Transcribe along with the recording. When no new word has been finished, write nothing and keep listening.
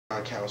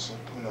Council,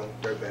 you know,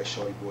 Dirtbag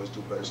Shorty Boys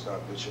do better stop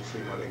bitching.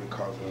 Free my nigga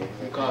Carvin.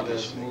 Carvin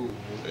smooth.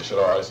 They should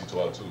have Icy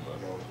Twat too, man.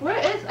 Where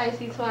is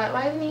Icy Twat?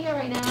 Why isn't he here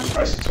right now?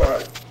 Icy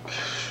Twat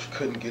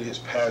couldn't get his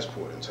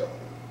passport in time,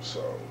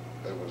 so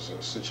it was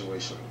a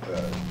situation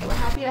that. We're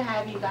happy to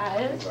have you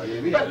guys.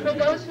 But for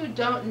those who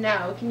don't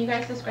know, can you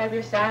guys describe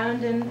your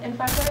sound in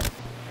 5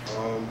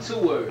 words? 2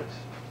 words.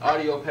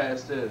 Audio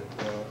pastel.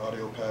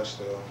 Audio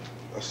pastel.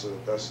 That's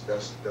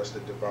the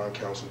Divine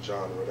Council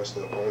genre.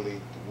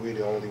 We're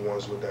the only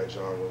ones with that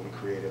genre. We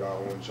created our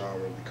own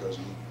genre because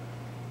we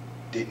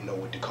didn't know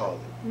what to call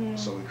it.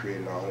 So we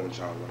created our own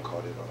genre and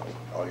called it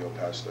audio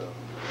pastel.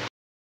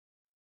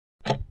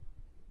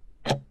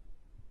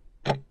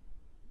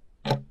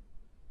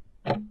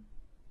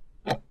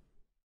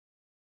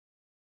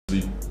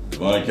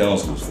 Divine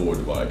Council was for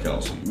Divine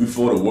Council. We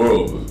for the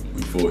world, but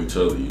we for each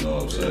other, you know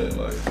what I'm saying?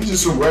 Like, we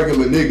just some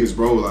regular niggas,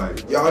 bro.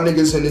 Like, y'all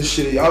niggas in this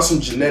shit, y'all some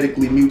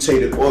genetically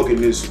mutated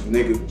organisms,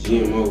 nigga.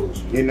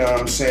 GMOs. You know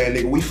what I'm saying,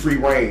 nigga? We free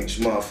range,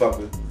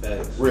 motherfucker.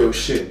 Facts. Real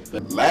shit.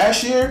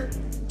 Last year,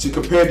 to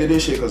compare to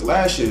this year, because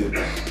last year,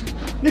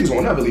 niggas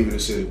won't never leave in the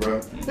city, bro.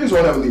 Niggas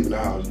won't never leave in the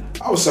house.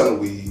 I was selling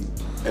weed.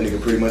 That nigga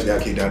pretty much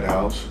got kicked out the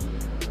house.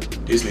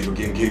 This nigga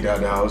getting kicked out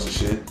the house and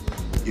shit.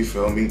 You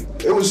feel me?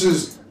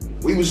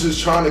 We was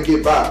just trying to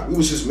get by. We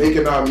was just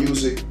making our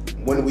music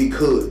when we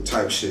could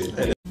type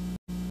shit.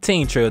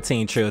 Team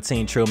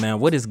Trill, man.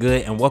 What is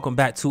good? And welcome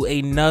back to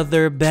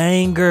another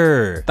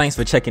banger. Thanks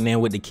for checking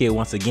in with the kid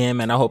once again,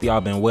 man. I hope y'all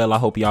been well. I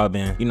hope y'all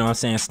been, you know what I'm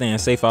saying, staying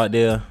safe out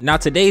there. Now,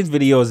 today's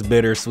video is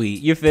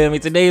bittersweet. You feel me?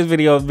 Today's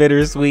video is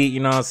bittersweet.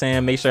 You know what I'm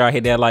saying? Make sure I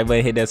hit that like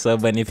button, hit that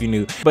sub button if you're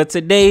new. But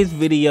today's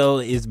video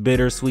is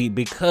bittersweet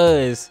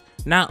because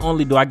not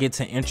only do I get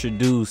to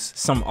introduce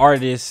some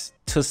artists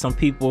to some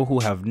people who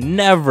have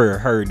never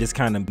heard this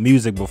kind of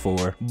music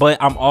before, but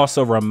I'm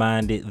also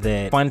reminded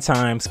that fun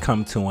times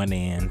come to an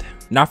end.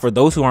 Now, for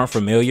those who aren't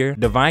familiar,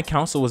 Divine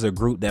Council was a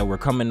group that were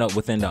coming up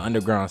within the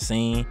underground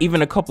scene,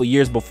 even a couple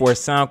years before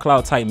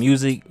SoundCloud type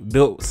music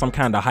built some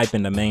kind of hype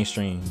in the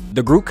mainstream.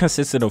 The group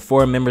consisted of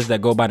 4 members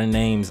that go by the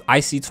names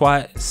Icy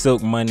Twat,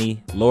 Silk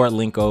Money, Lord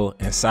Linko,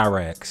 and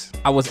Cyrax.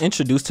 I was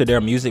introduced to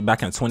their music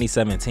back in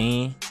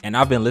 2017, and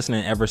I've been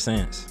listening ever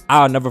since.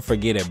 I'll never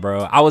forget it,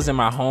 bro. I was in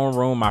my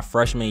homeroom my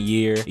freshman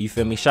year, you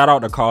feel me? Shout out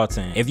to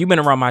Carlton. If you've been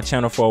around my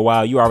channel for a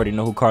while, you already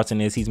know who Carlton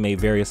is. He's made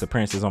various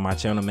appearances on my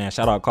channel, man.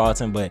 Shout out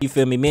Carlton. But you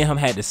feel me? Me and him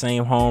had the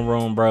same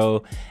homeroom,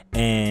 bro.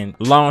 And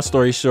long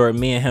story short,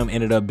 me and him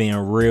ended up being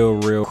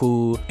real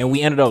cool. And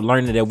we ended up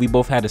learning that we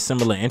both had a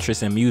similar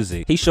interest in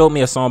music. He showed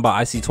me a song by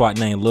Icy Twat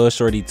named Lil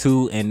Shorty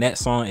 2, and that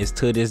song is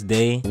to this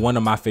day one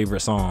of my favorite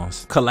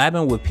songs.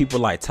 Collabing with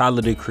people like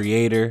Tyler the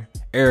Creator,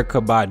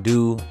 Erykah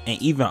Badu,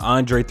 and even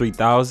Andre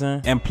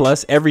 3000, and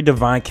plus every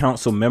Divine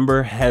Council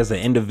member has an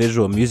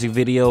individual music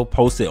video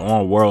posted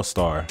on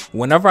WorldStar.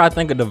 Whenever I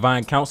think of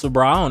Divine Council,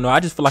 bro, I don't know,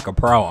 I just feel like a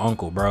proud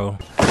uncle, bro.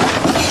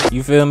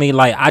 You feel me?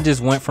 Like, I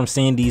just went from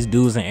seeing these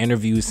dudes in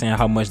interviews saying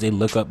how much they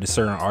look up to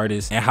certain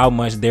artists and how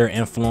much they're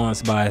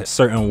influenced by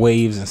certain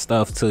waves and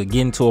stuff to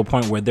getting to a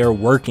point where they're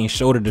working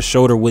shoulder to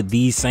shoulder with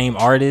these same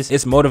artists.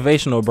 It's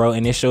motivational, bro,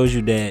 and it shows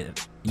you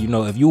that, you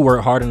know, if you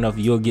work hard enough,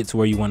 you'll get to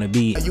where you want to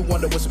be. And you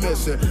wonder what's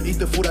missing. Eat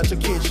the food out your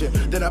kitchen.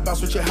 Then I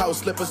bounce with your house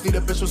slippers. Need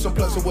a bitch with some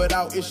pleasure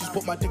without issues.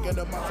 Put my dick in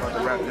the mouth. About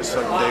to wrap this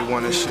up day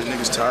 1 and shit.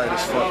 Niggas tired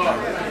as fuck,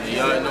 man.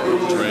 y'all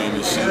know the drain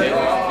and shit.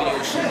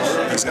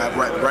 Niggas got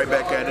right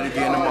back at it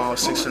again tomorrow,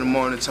 6 in the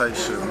morning type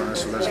shit, man.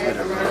 So let's get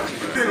it, man.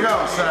 Here you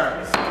go,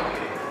 sir.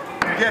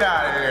 Get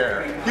out of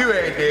here. You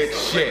ain't did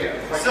shit.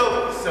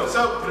 So,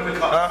 put in the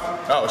car.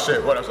 Huh? Oh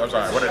shit, what else? I'm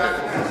sorry, what I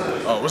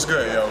did? Oh, what's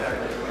good, yo?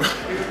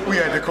 We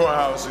at the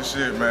courthouse and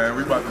shit, man.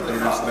 We about to do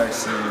this next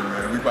scene,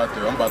 man. I'm about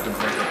to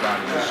break up out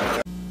of this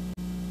shit.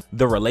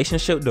 The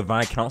relationship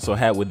Divine Council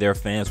had with their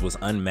fans was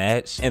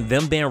unmatched, and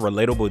them being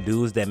relatable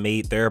dudes that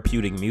made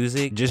therapeutic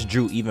music just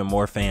drew even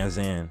more fans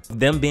in.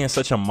 Them being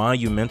such a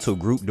monumental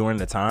group during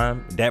the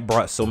time, that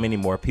brought so many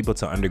more people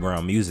to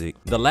underground music.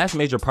 The last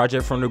major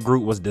project from the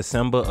group was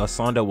December, a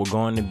song that would go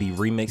on to be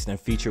remixed and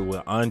featured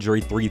with Andre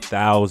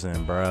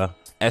 3000, bruh.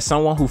 As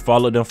someone who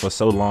followed them for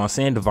so long,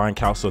 seeing Divine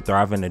Council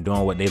thriving and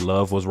doing what they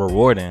love was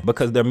rewarding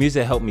because their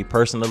music helped me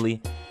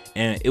personally,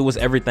 and it was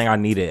everything I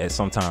needed at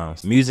some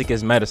times. Music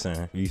is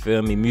medicine, you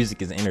feel me?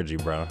 Music is energy,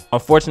 bro.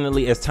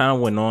 Unfortunately, as time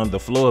went on, the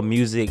flow of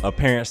music,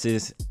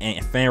 appearances,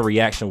 and fan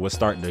reaction would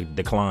start to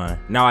decline.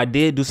 Now, I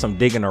did do some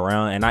digging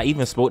around, and I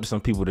even spoke to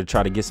some people to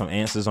try to get some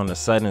answers on the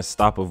sudden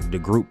stop of the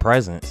group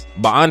presence.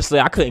 But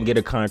honestly, I couldn't get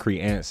a concrete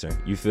answer,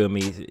 you feel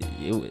me?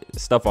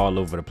 Stuff all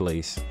over the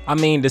place. I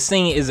mean, the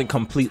scene isn't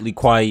completely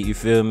quiet, you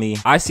feel me?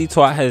 Icy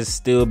Twat has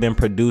still been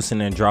producing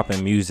and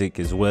dropping music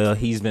as well.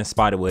 He's been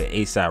spotted with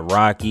A$AP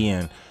Rocky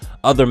and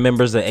other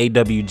members of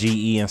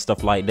AWGE and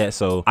stuff like that.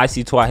 So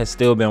Icy Twat has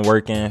still been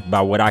working by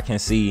what I can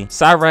see.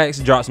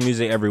 Cyrax drops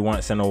music every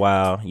once in a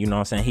while, you know what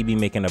I'm saying? He be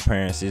making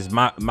appearances.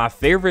 My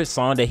favorite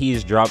song that he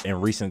has dropped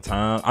in recent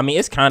time, I mean,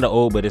 it's kind of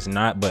old, but it's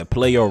not, but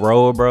Play Your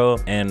Role, bro,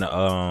 and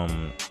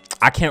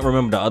I can't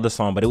remember the other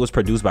song, but it was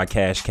produced by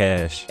Cash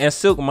Cash. And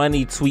Silk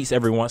Money tweets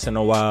every once in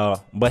a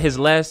while, but his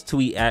last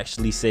tweet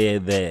actually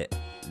said that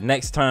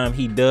next time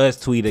he does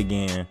tweet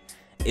again,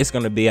 it's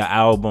gonna be an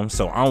album,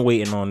 so I'm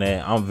waiting on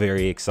that. I'm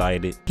very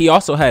excited. He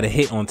also had a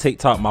hit on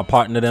TikTok, My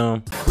Partner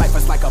Them. Life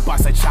is like a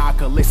box of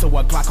chocolate, so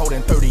a Glock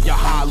holding 30, your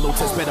hollow.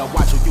 Just better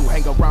watch who you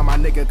hang around, my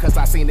nigga, cause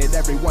I seen it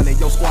everyone in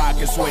your squad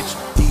can switch.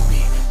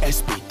 DB,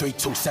 SB,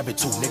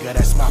 3272, nigga,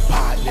 that's my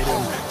partner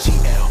them.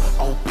 GL,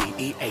 OB,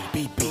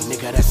 EABB,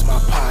 nigga, that's my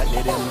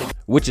partner them, nigga.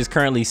 Which is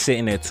currently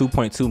sitting at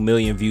 2.2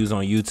 million views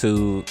on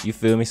YouTube. You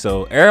feel me?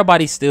 So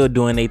everybody's still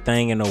doing their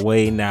thing in a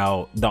way.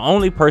 Now, the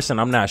only person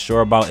I'm not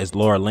sure about is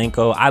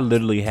Laurelenko. I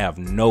literally have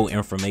no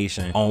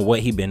information on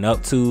what he been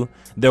up to.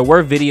 There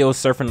were videos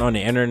surfing on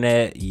the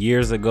internet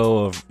years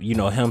ago of, you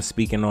know, him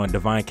speaking on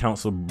Divine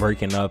Council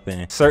breaking up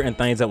and certain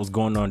things that was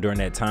going on during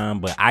that time,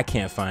 but I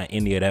can't find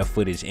any of that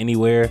footage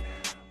anywhere.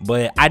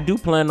 But I do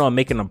plan on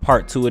making a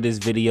part 2 of this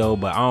video,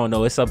 but I don't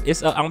know. It's up.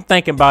 I'm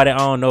thinking about it. I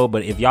don't know.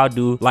 But if y'all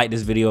do like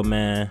this video,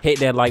 man, hit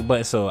that like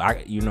button. So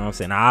you know what I'm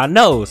saying? I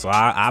know. So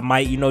I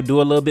might, you know,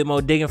 do a little bit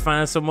more digging,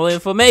 find some more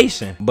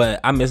information. But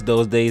I miss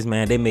those days,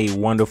 man. They made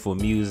wonderful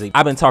music.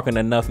 I've been talking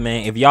enough,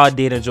 man. If y'all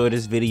did enjoy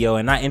this video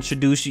and I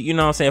introduce you, you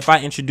know what I'm saying? If I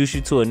introduce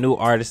you to a new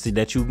artist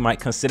that you might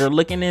consider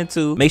looking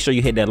into, make sure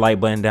you hit that like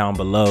button down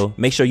below.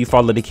 Make sure you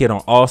follow the kid on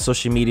all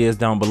social medias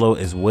down below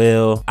as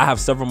well. I have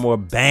several more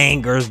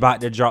bangers about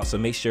to drop, so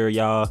make sure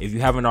y'all, if you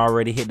haven't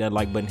already, hit that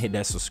like button, hit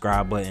that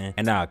subscribe button,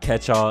 and I'll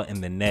catch y'all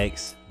in the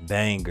next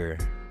banger.